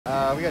We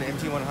got an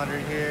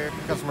MT100 here.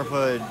 Customer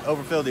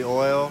overfilled the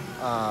oil.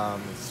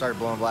 It started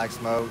blowing black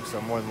smoke, so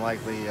more than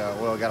likely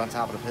oil got on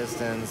top of the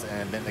pistons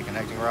and bent the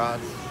connecting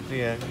rods. So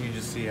yeah, you can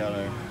just see how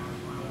they're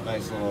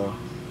nice little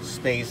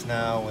space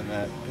now when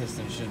that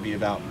piston should be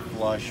about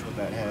flush with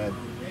that head.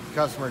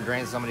 Customer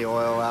drained some of the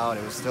oil out.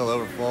 It was still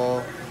over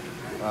full.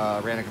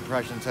 Ran a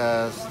compression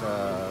test,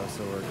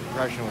 so our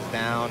compression was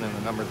down in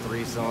the number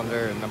 3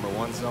 cylinder and number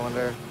 1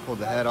 cylinder. Pulled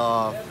the head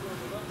off.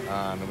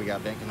 And we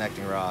got bent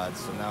connecting rods,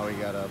 so now we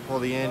gotta pull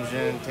the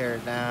engine, tear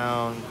it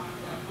down,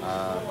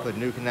 put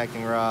new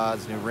connecting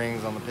rods, new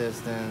rings on the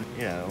piston.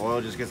 Yeah, the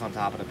oil just gets on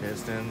top of the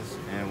pistons,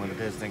 and when the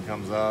piston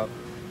comes up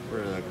for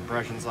the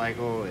compression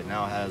cycle, it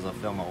now has a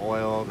film of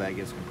oil that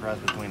gets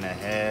compressed between the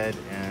head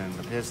and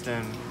the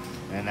piston,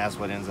 and that's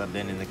what ends up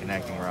bending the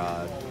connecting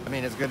rod. I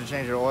mean, it's good to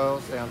change your oil,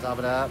 stay on top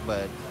of that,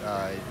 but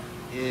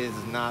it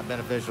is not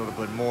beneficial to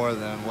put more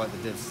than what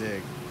the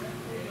dipstick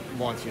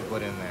wants you to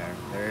put in there.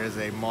 There is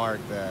a mark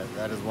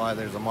that is why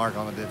there's a mark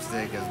on the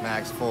dipstick as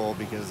max full,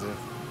 because if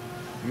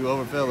you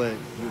overfill it,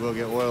 you will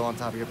get oil on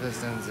top of your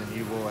pistons and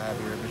you will have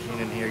your machine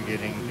in here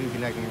getting new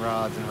connecting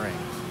rods and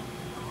rings.